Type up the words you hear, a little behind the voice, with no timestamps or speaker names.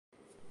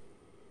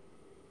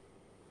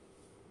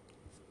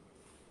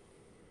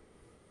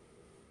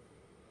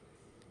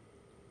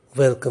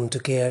Welcome to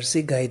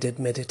KRC Guided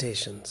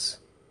Meditations,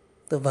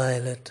 the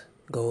Violet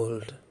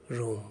Gold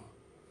Room.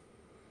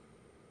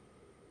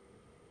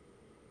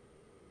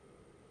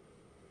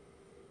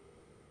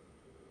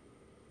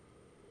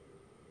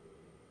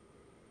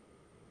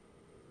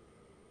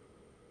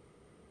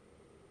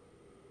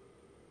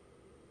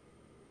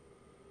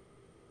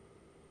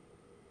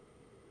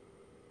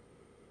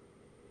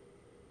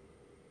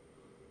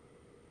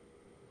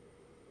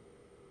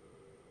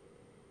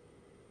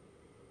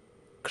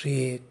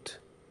 Create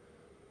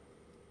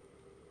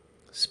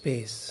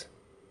space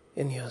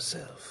in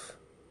yourself.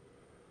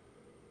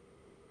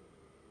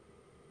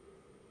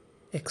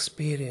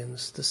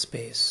 Experience the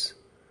space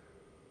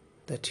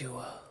that you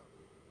are.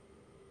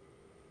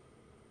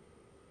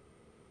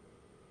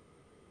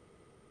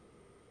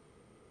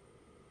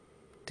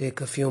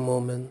 Take a few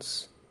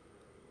moments,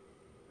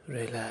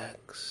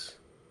 relax.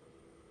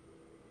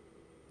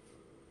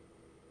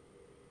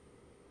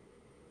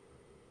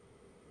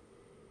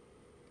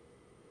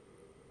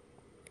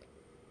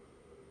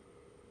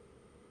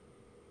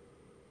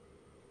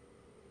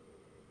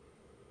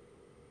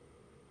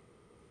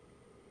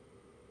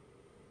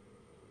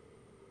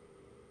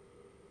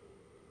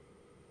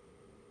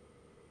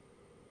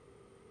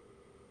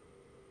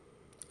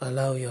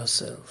 Allow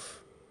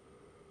yourself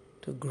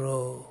to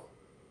grow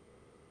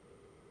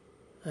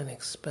and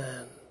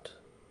expand.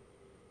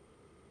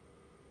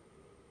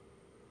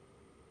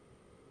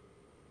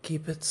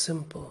 Keep it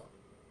simple.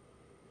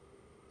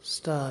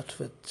 Start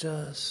with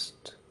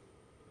just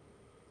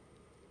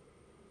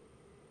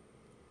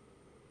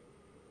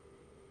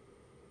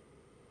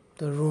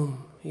the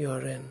room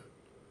you're in.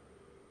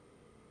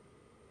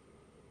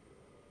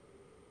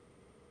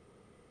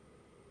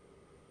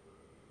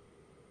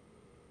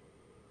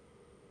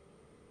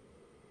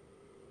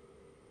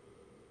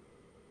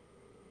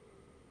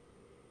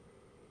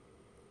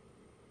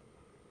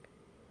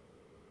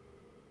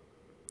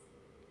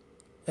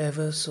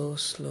 Ever so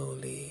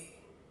slowly,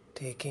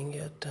 taking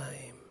your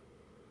time,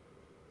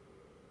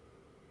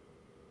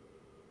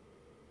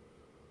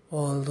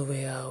 all the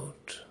way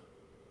out,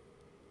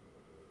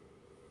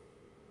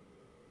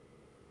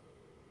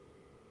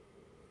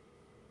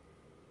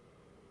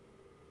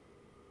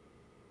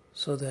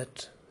 so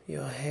that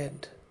your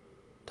head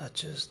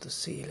touches the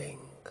ceiling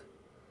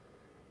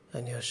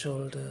and your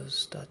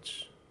shoulders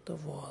touch the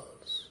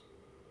walls.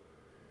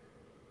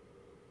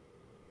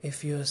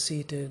 If you are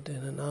seated in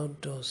an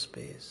outdoor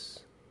space,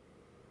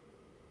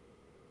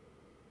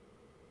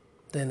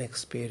 then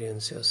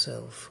experience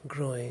yourself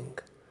growing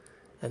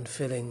and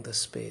filling the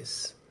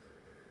space.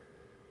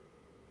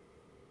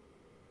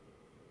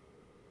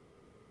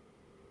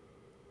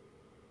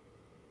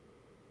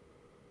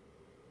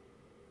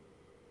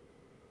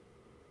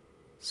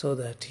 So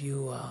that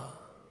you are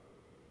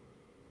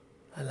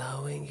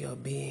allowing your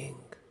being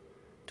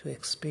to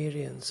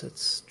experience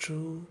its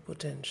true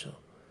potential.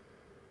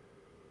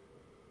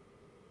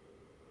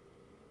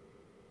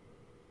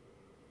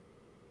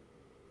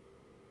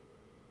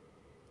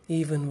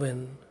 Even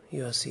when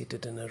you are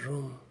seated in a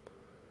room,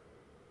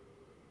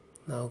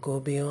 now go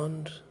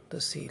beyond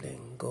the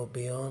ceiling, go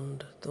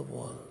beyond the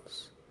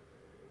walls.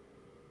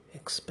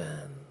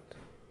 Expand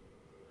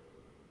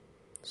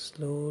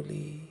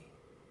slowly,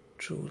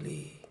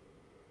 truly.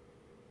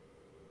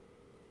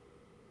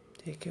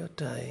 Take your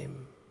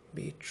time,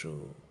 be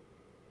true.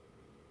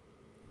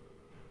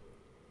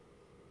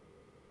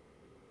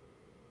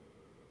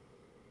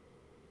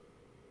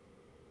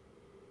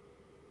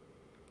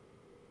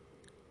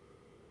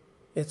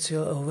 It's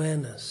your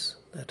awareness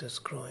that is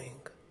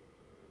growing.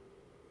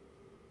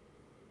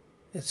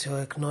 It's your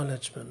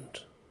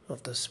acknowledgement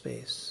of the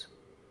space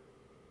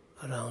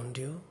around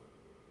you,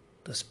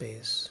 the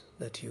space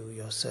that you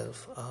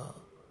yourself are.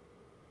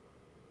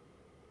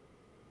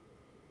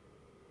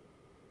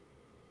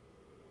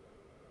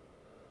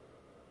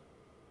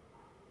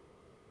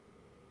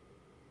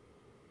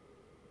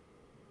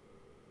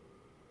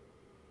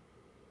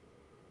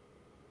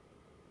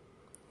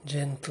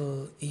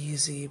 Gentle,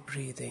 easy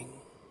breathing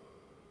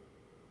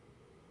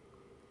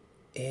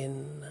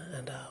in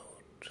and out.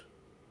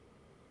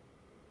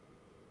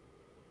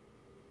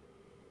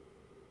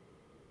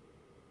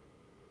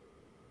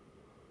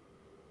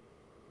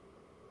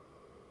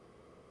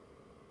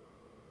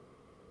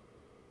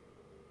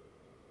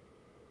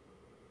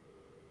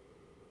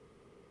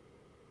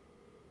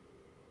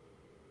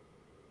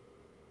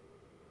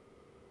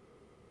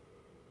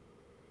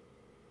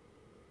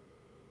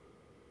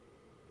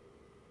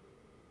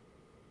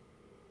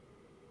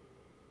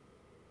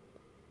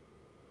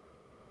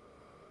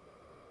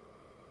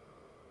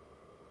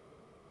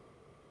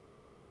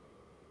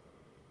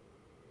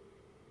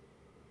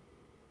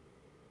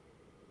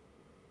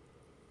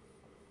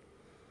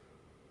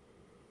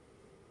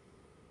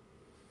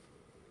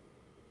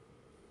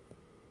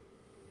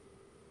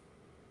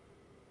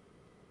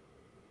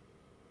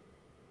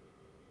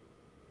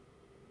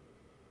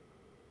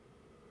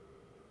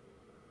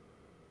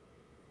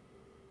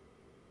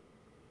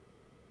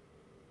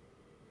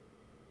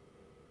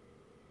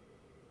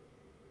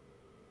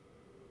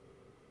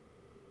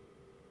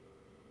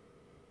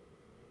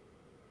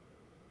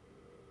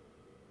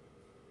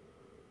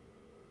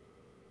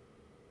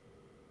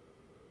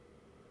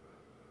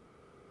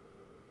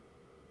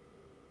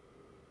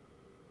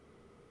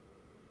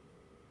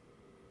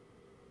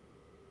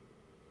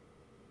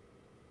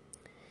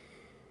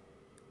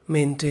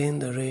 Maintain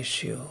the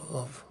ratio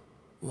of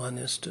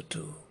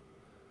 1:2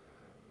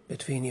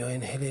 between your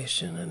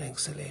inhalation and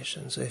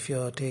exhalation. So if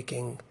you're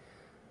taking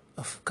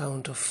a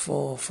count of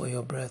 4 for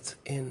your breath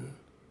in,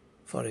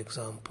 for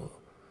example,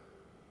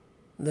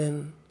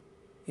 then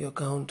your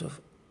count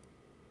of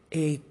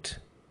 8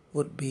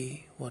 would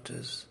be what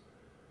is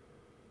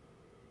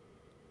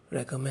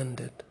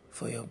recommended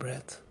for your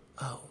breath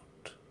out.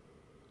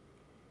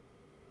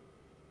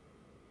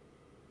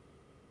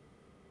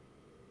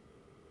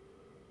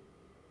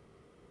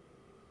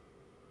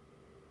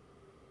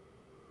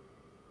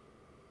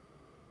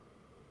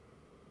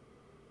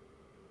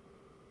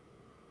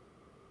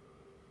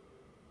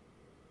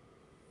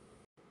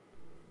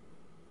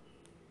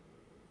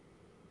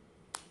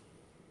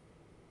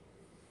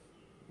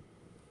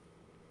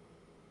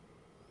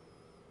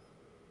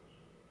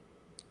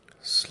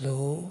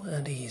 Slow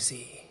and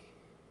easy,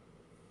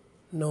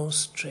 no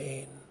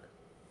strain,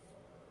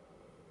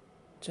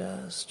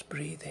 just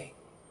breathing.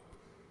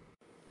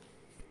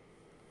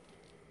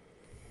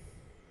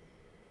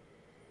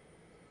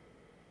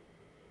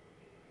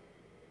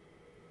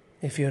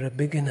 If you're a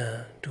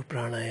beginner to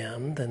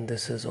pranayam, then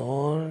this is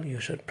all you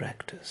should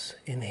practice,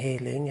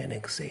 inhaling and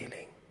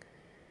exhaling.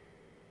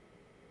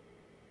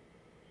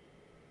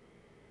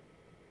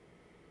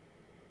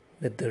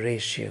 With the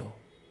ratio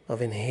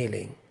of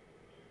inhaling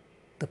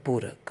the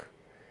purak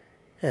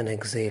and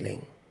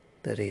exhaling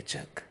the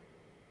rechak,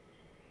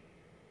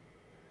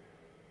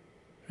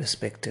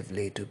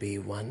 respectively to be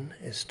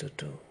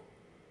 1:2.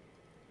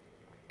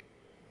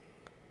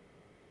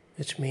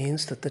 Which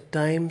means that the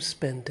time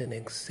spent in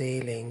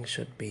exhaling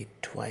should be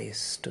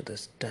twice to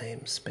the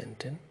time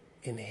spent in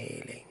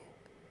inhaling.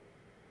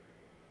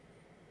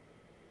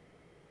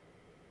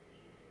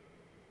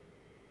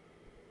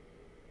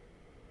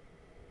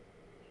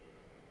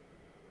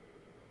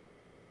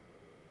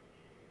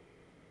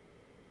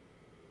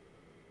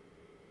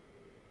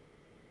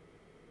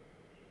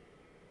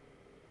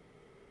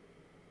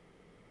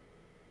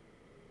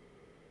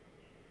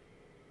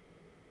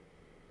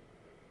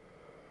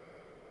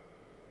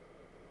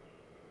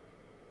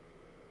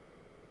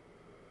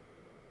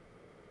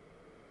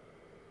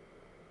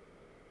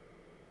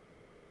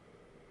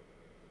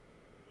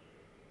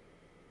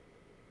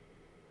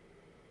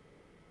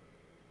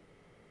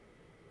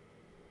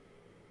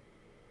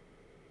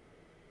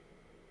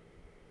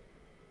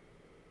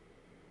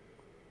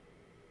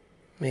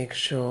 Make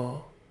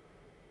sure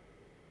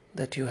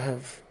that you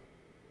have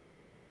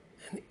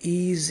an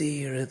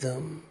easy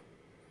rhythm,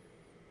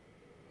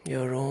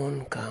 your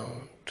own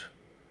count.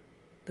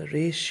 The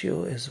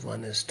ratio is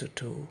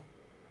 1:2,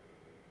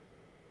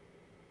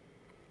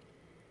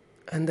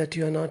 and that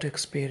you are not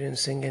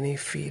experiencing any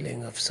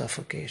feeling of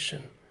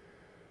suffocation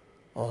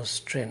or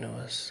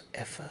strenuous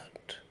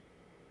effort.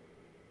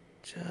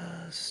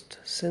 Just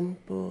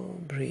simple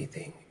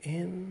breathing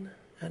in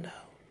and out.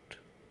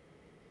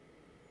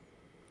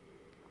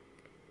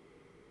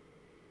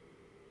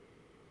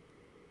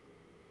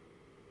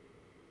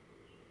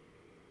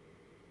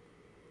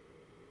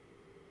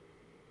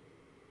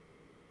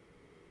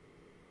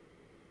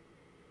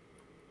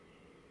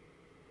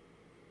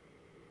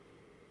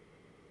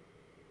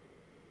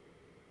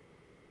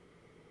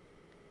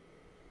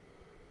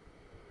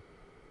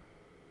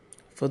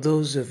 For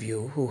those of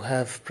you who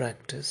have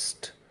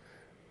practiced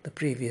the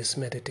previous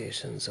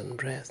meditations on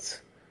breath,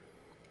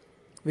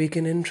 we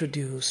can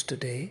introduce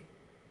today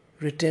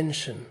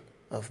retention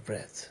of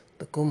breath,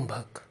 the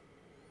kumbhaka.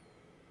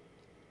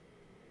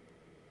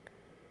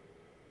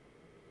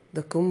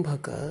 The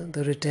kumbhaka,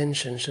 the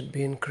retention, should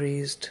be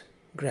increased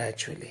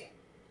gradually.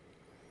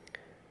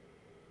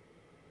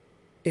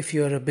 If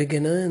you are a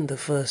beginner in the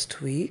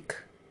first week,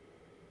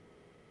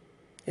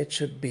 it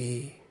should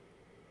be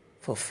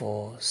for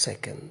 4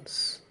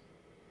 seconds.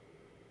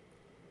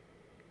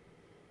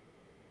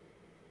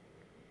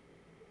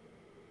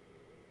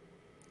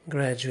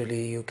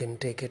 Gradually you can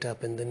take it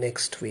up in the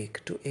next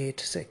week to 8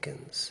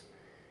 seconds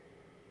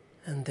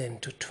and then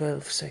to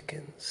 12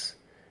 seconds,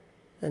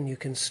 and you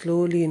can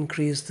slowly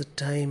increase the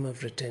time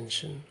of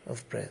retention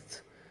of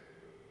breath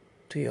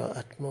to your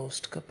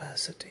utmost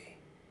capacity.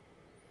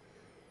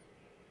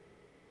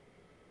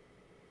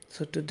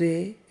 So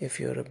today, if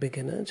you're a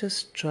beginner,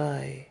 just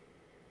try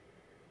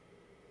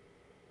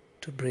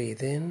to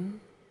breathe in.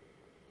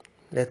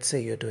 Let's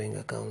say you're doing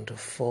a count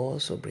of 4,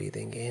 so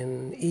breathing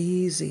in,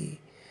 easy,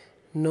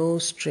 no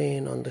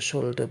strain on the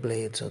shoulder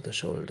blades or the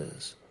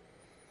shoulders.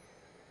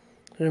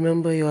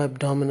 Remember your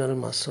abdominal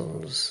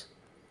muscles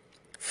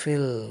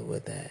fill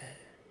with air.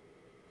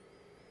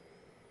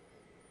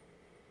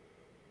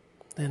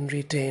 Then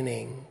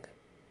retaining,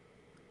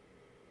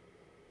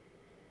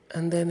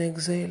 and then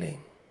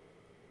exhaling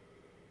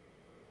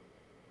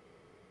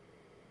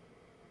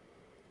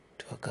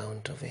to a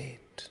count of 8.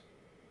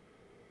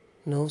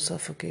 No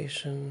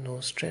suffocation,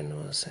 no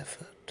strenuous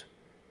effort.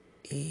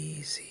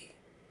 Easy.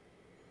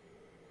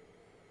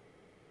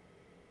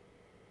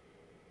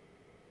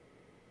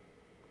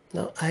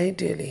 Now,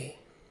 ideally,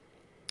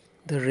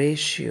 the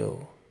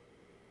ratio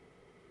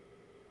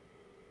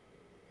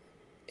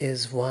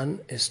is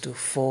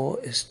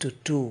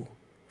 1:4:2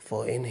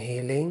 for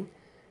inhaling,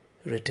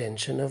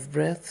 retention of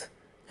breath,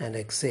 and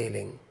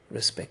exhaling,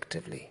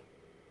 respectively.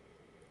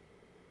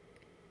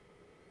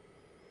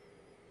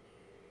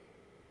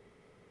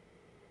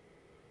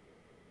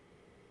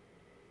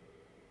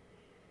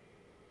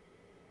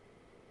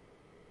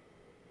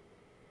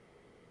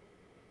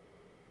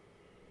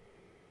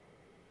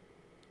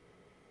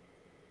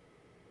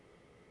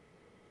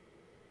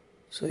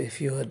 So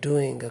if you are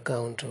doing a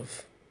count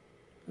of,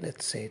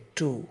 let's say,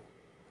 2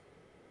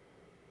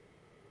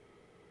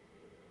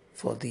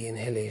 for the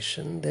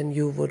inhalation, then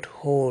you would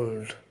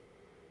hold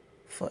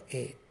for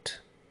 8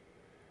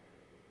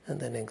 and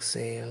then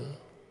exhale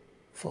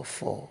for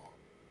 4.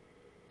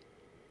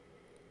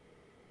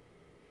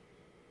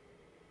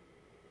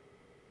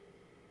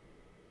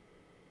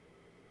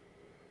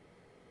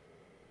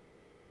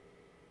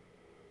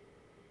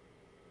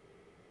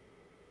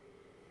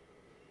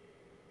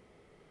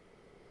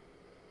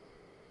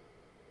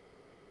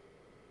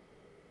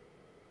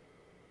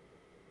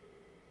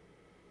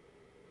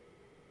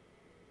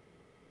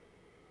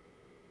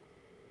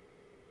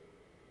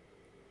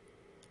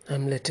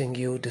 I'm letting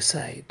you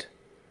decide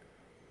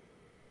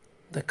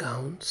the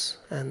counts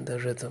and the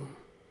rhythm.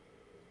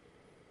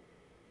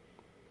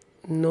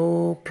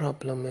 No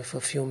problem if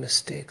a few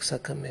mistakes are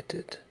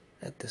committed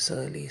at this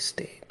early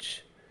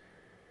stage.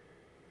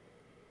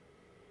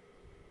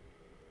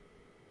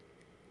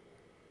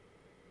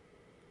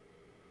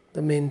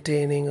 The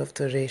maintaining of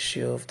the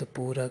ratio of the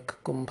Purak,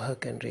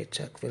 Kumbhak and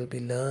Rechak will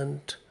be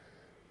learned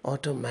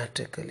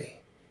automatically.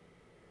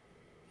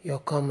 Your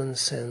common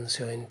sense,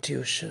 your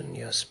intuition,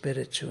 your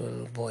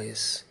spiritual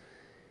voice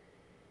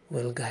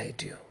will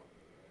guide you.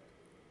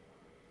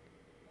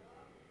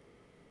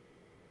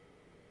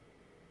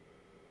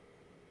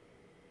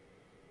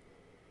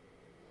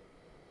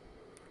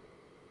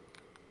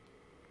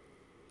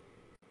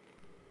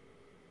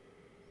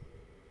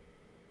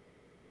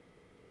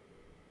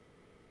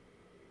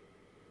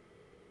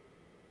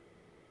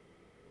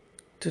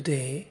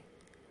 Today,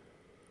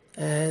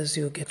 as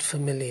you get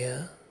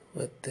familiar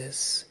with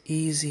this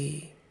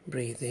easy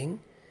breathing,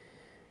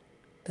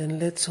 then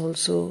let's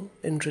also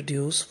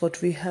introduce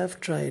what we have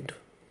tried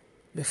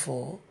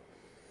before.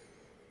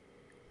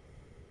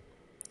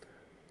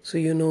 So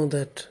you know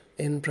that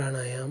in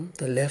pranayam,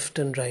 the left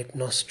and right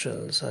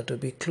nostrils are to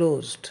be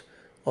closed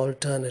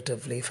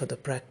alternatively for the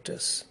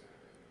practice.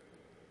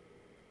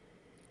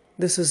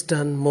 This is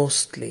done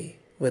mostly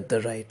with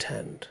the right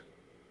hand.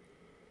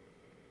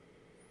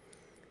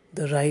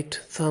 The right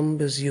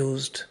thumb is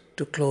used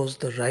to close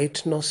the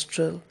right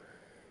nostril,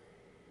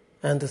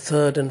 and the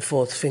third and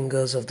fourth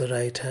fingers of the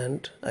right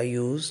hand are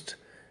used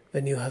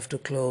when you have to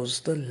close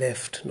the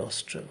left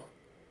nostril.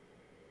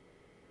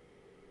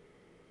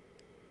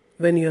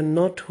 When you're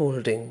not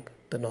holding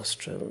the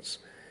nostrils,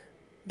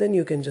 then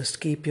you can just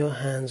keep your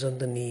hands on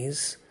the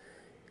knees.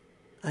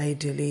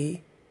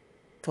 Ideally,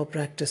 for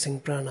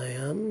practicing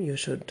pranayam, you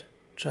should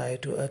try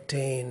to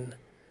attain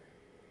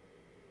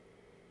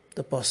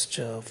the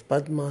posture of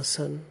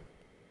Padmasana,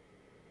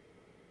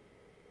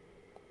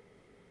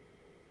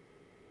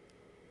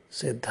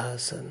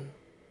 Siddhasana,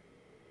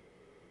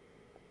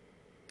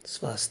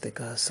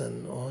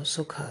 Swastikasana or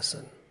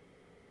Sukhasana.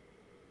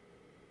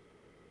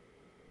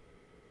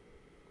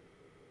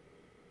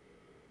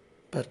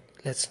 But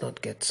let's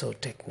not get so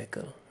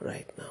technical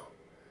right now.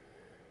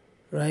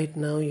 Right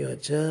now you're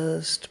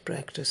just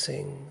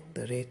practicing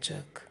the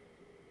Rechak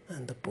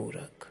and the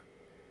Purak,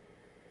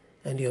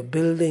 and you're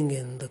building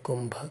in the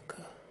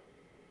Kumbhaka.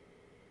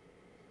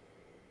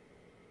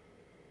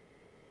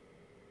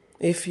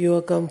 If you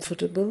are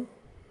comfortable,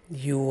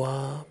 you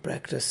are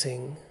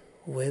practicing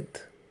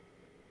with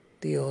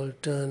the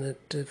alternate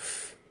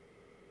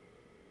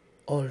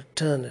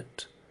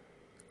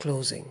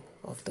closing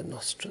of the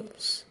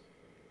nostrils.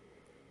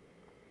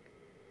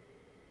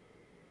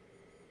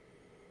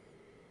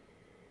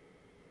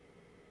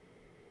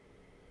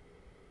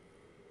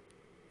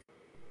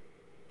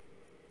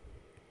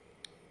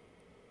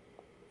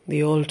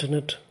 The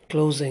alternate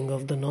closing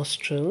of the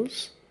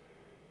nostrils,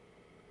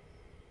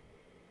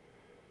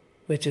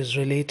 which is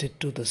related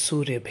to the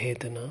Surya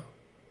Bhedana,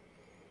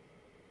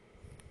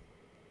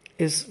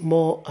 is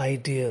more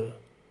ideal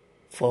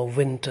for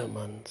winter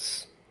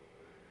months.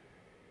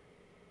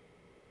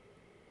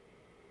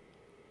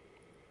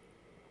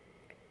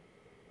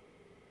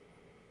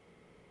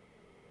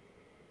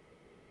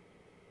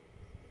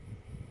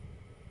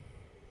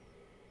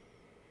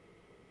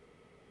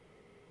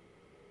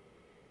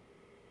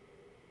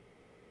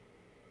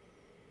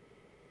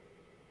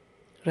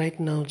 Right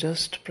now,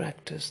 just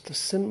practice the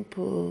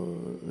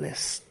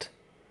simplest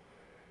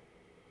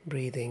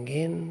breathing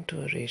in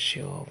to a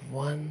ratio of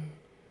 1,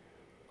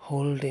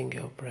 holding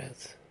your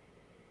breath,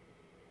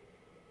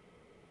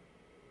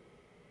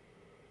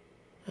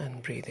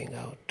 and breathing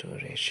out to a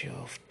ratio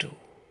of 2.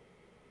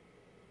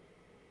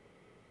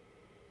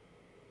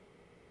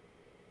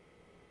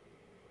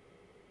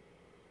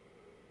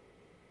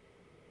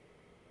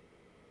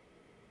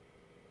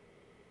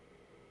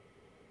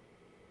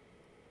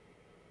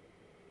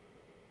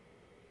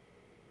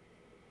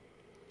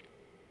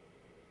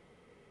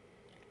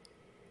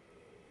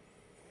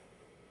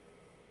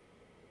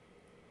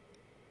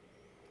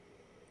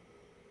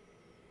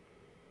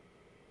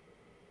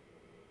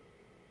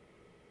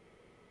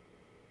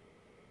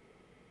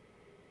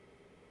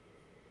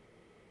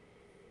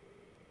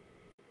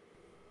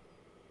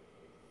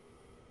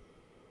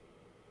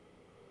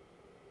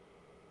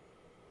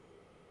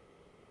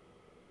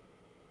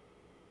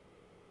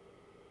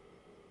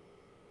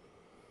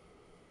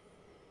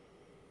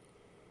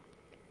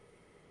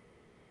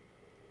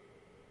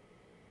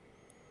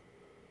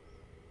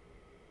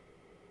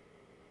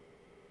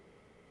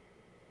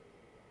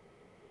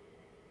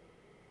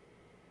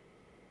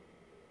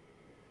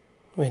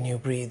 When you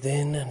breathe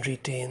in and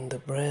retain the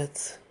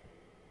breath,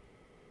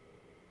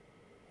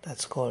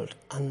 that's called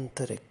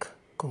Antarik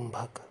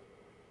Kumbhaka.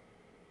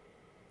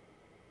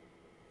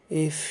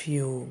 If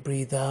you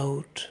breathe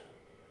out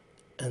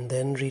and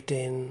then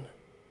retain,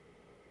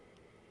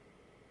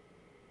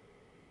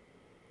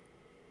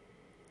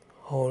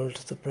 hold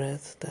the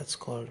breath, that's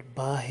called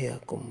Bahya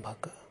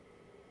Kumbhaka.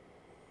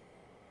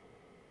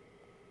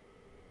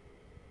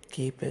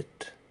 Keep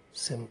it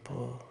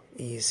simple,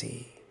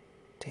 easy,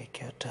 take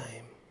your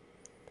time.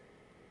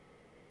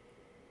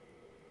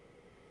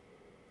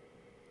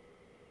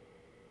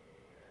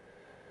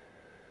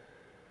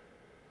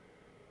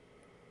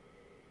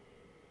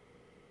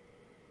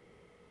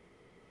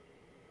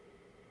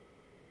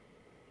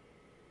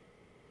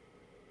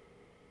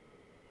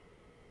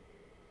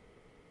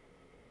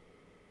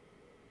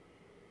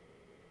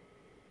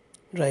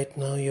 Right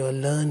now you are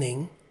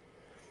learning,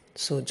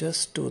 so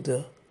just do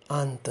the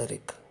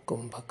Antarik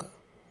Kumbhaka.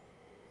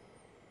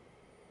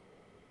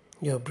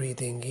 You're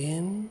breathing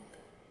in,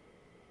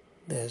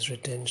 there's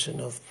retention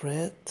of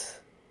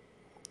breath.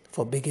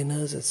 For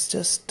beginners, it's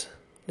just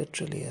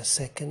literally a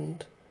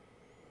second.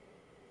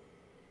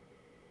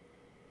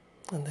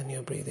 And then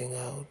you're breathing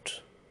out.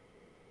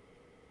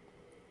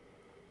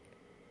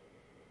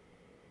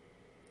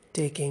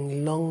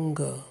 Taking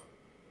longer,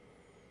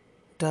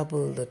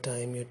 double the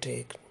time you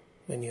take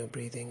when you're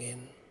breathing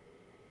in.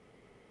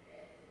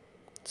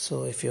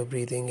 So if you're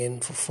breathing in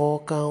for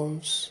 4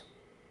 counts,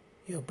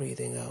 you're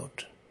breathing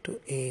out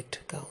to 8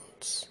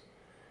 counts.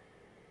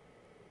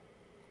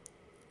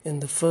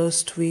 In the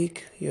first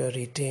week, you're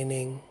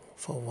retaining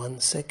for 1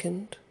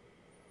 second.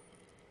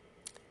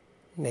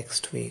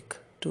 Next week,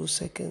 2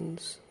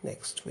 seconds.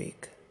 Next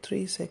week,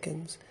 3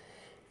 seconds.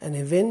 And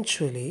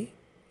eventually,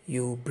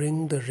 you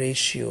bring the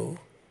ratio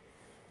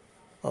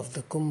of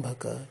the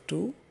Kumbhaka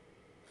to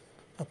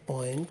a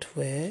point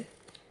where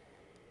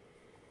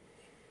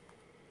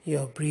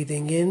your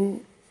breathing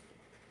in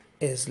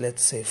is,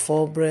 let's say,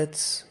 4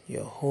 breaths.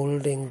 You're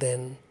holding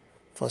then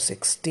for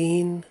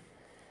 16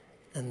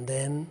 and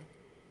then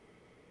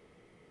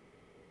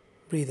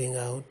breathing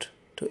out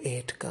to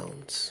 8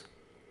 counts.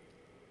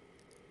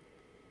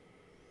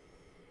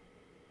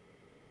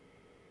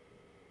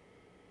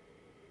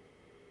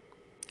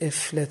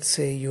 If, let's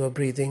say, you are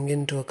breathing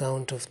into a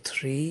count of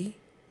 3,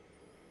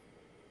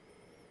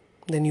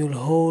 then you'll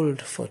hold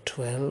for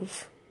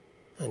 12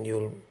 and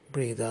you'll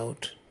breathe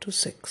out to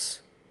 6.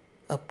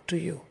 Up to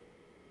you.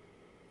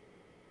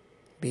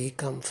 Be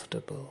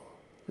comfortable.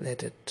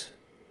 Let it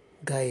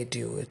guide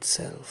you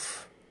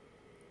itself.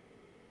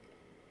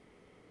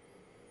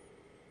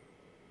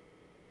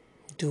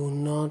 Do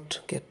not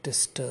get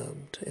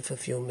disturbed if a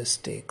few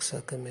mistakes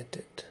are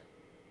committed.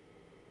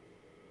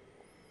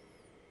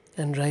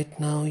 And right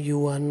now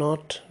you are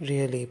not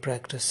really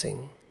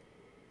practicing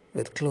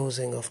with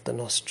closing of the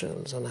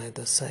nostrils on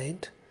either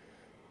side,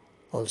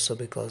 also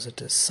because it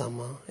is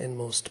summer in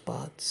most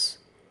parts.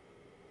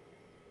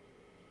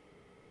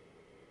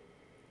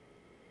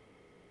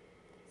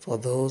 For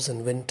those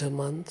in winter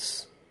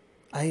months,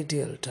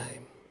 ideal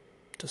time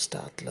to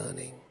start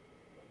learning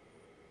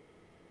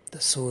the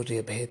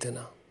Surya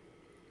Bhedana.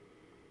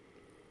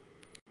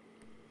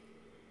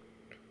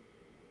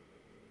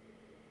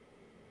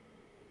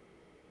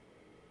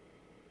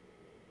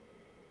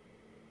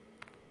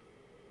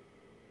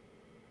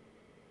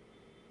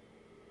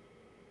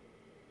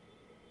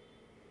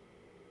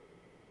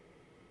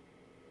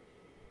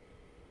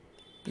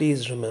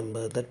 Please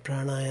remember that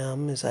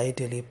pranayam is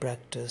ideally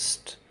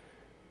practiced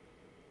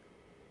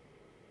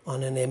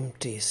on an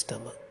empty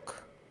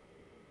stomach.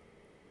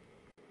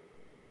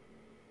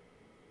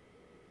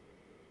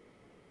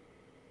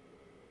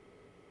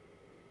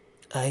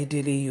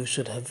 Ideally, you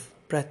should have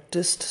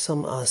practiced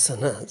some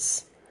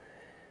asanas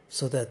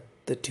so that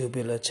the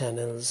tubular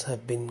channels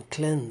have been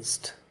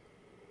cleansed.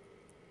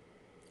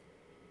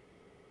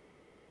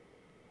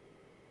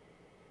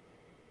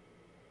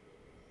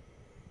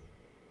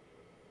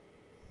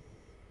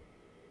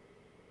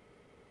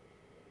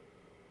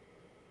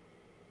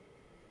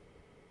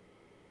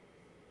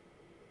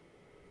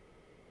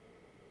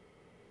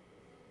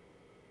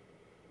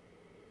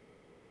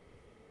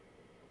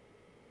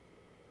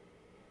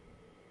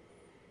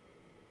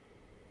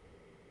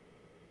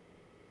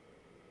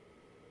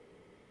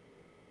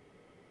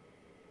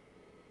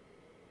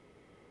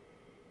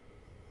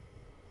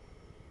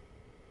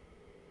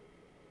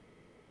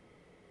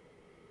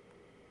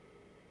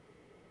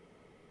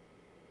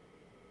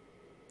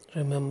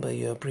 Remember,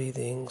 you're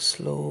breathing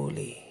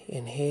slowly,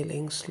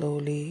 inhaling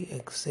slowly,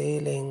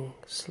 exhaling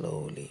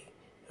slowly,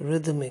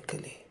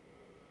 rhythmically.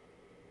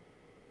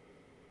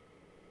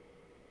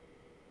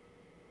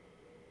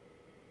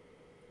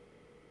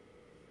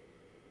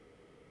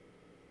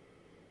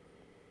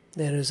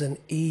 There is an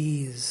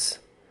ease,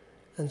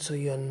 and so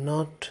you're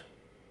not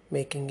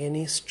making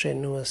any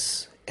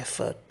strenuous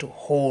effort to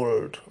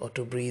hold or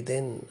to breathe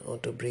in or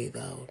to breathe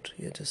out.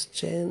 You're just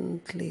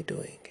gently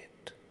doing it.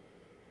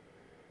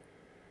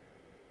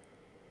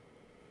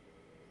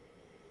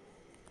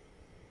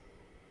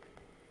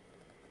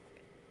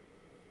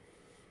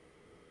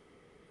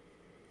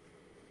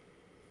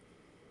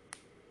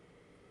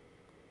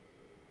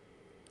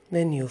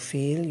 When you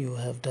feel you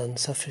have done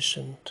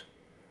sufficient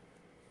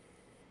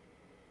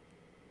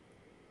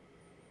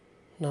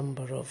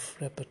number of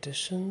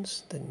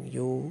repetitions, then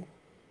you,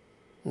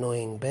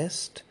 knowing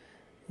best,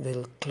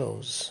 will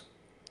close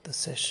the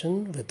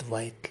session with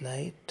white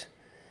light.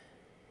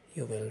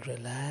 You will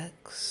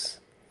relax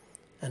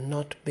and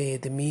not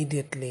bathe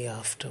immediately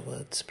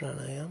afterwards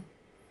pranayam.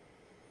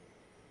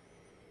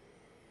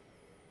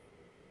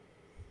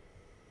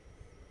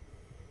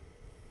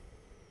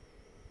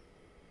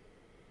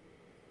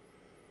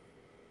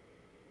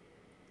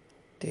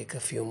 Take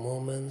a few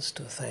moments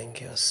to thank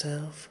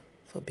yourself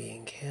for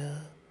being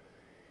here.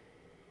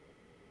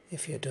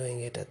 If you're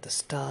doing it at the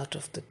start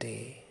of the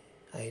day,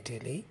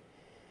 ideally,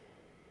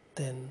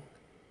 then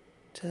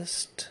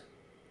just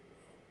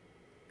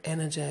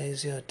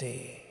energize your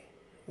day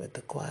with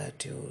the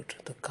quietude,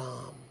 the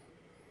calm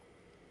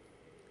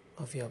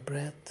of your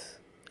breath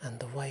and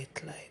the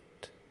white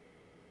light.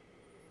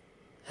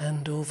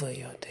 Hand over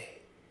your day.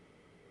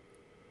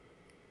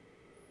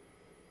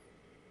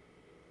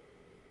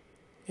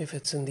 If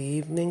it's in the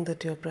evening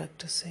that you're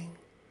practicing,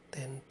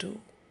 then do.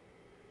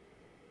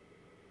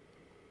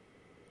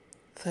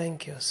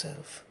 Thank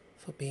yourself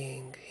for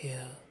being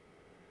here.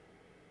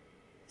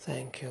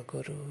 Thank your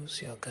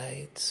gurus, your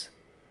guides,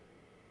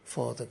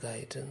 for the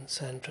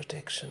guidance and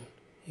protection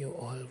you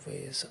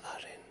always are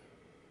in.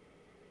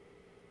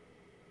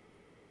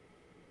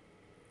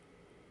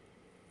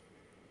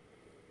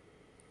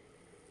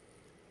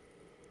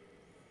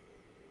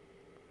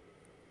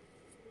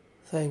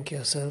 Thank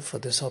yourself for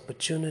this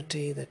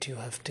opportunity that you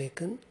have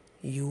taken.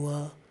 You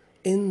are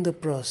in the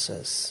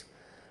process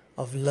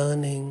of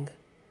learning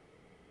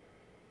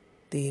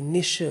the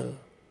initial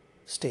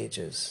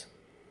stages,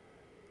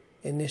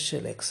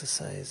 initial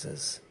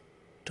exercises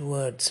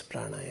towards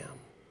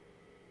pranayama.